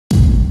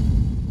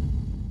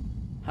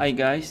Hi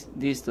guys,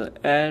 this is the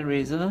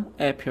AiRazor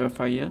air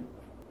purifier.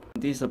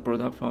 This is a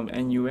product from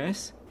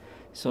NUS.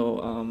 So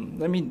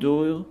let me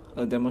do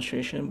a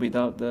demonstration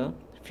without the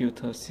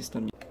filter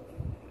system.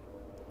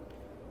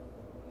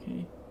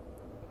 Okay.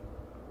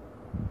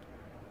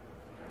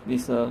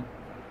 This is a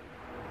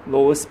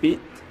lower speed,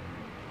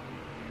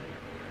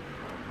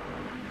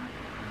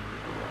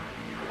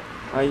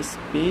 high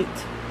speed,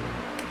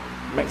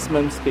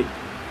 maximum speed.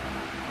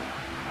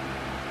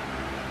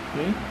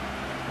 Okay.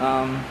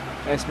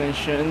 As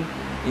mentioned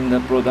in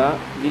the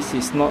product, this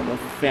is not a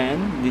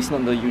fan. This is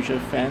not the usual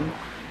fan.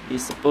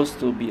 It's supposed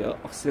to be an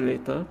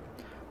oscillator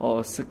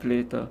or a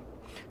circulator.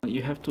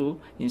 You have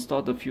to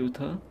install the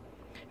filter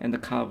and the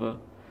cover.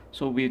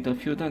 So with the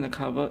filter and the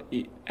cover,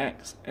 it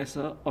acts as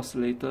an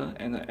oscillator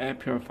and an air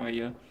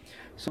purifier.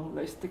 So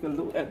let's take a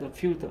look at the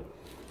filter.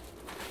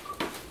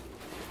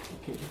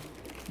 Okay,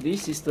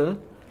 this is the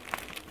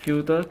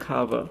filter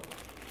cover.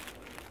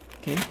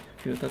 Okay,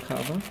 filter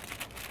cover.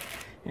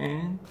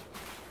 And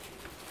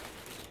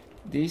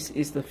this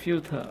is the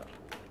filter.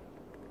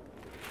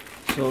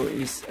 So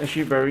it's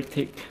actually very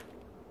thick.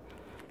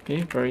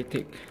 Okay, very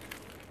thick.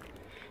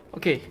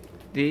 Okay,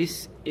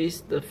 this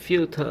is the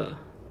filter.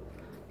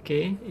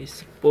 Okay, it's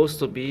supposed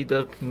to be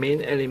the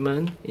main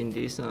element in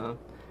this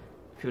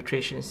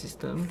filtration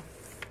system.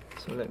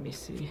 So let me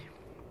see.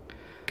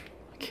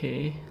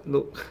 Okay,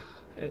 look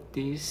at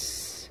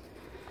this.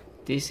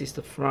 This is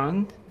the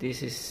front.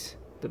 This is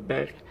the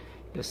back.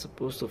 You're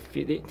supposed to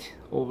fit it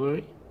over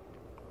it.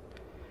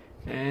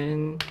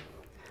 And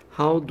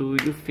how do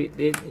you fit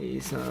it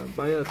is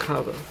by a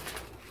cover.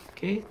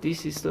 Okay,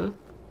 this is the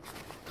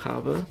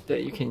cover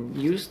that you can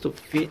use to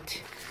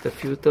fit the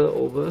filter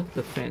over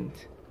the fan.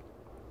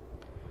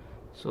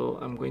 So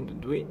I'm going to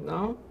do it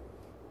now.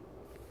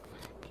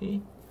 Okay,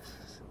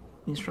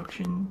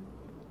 instruction.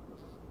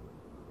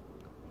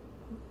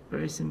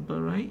 Very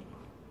simple, right?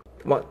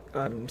 What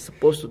I'm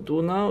supposed to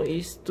do now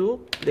is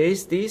to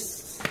place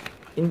this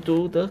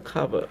into the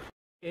cover.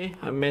 Okay,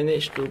 I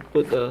managed to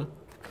put the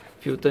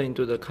filter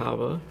into the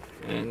cover,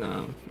 and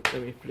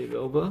let me flip it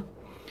over.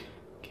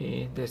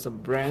 Okay, there's a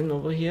brand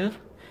over here,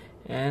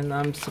 and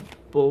I'm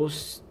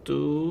supposed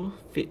to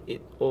fit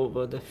it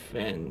over the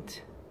fan.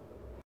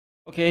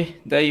 Okay,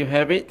 there you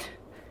have it.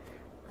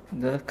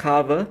 The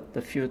cover,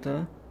 the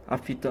filter are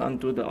fitted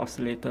onto the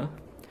oscillator.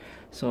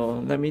 So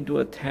let me do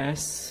a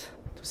test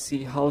to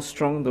see how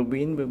strong the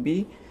wind will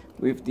be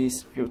with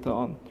this filter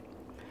on.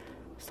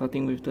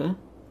 Starting with the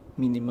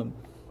minimum.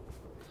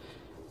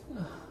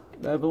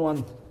 Level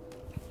 1.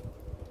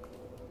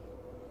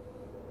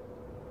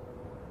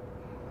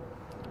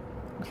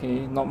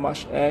 Okay, not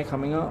much air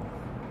coming out.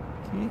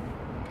 Okay.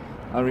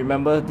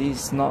 Remember,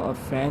 this is not a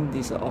fan,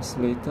 this is an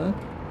oscillator.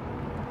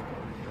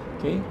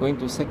 Okay, going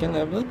to second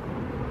level.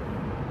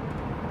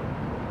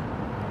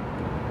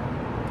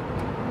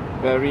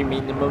 Very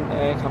minimum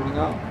air coming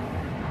out.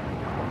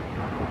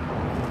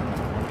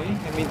 Okay,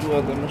 let me do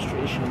a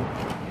demonstration.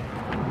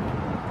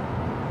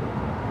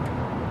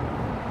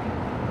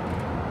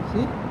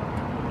 See?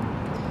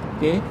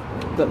 Okay,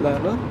 third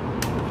level.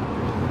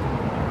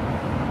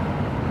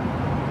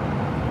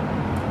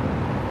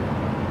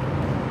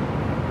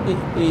 It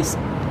is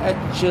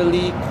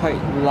actually quite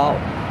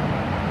loud.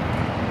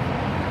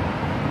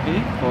 Okay,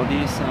 for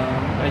this,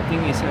 I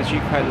think it's actually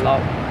quite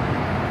loud.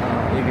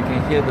 If you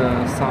can hear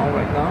the sound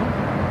right now.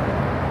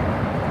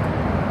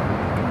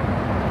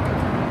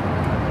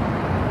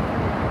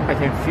 I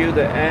can feel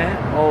the air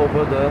all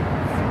over the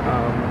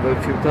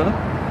filter.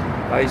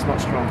 But it's not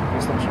strong.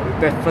 It's not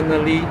strong.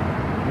 Definitely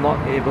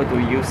not able to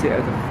use it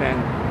as a fan.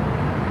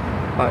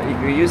 But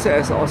if you use it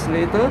as an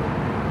oscillator,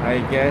 I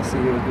guess it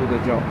will do the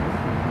job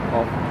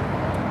of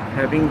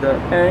having the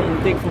air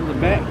intake from the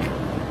back.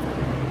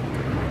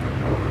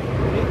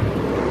 Okay,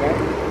 the back.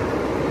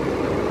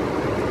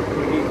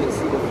 Maybe you can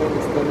see the fan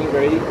is turning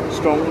very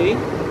strongly,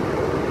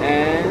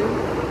 and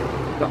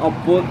the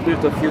output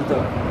with the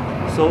filter.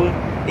 So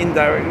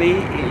indirectly,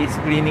 it is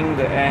cleaning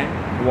the air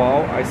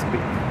while I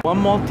speak. One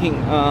more thing,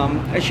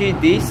 actually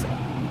this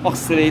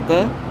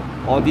oscillator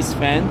or this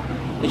fan,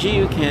 actually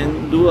you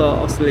can do an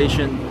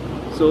oscillation.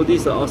 So this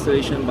is the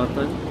oscillation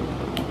button.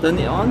 Turn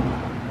it on,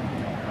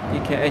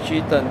 it can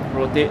actually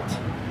rotate.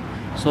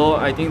 So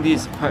I think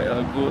this is quite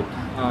a good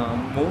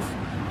move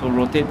to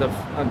rotate the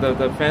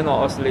fan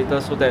or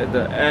oscillator so that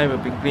the air will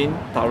be cleaned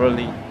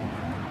thoroughly.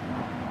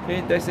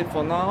 Okay, that's it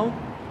for now.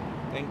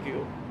 Thank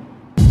you.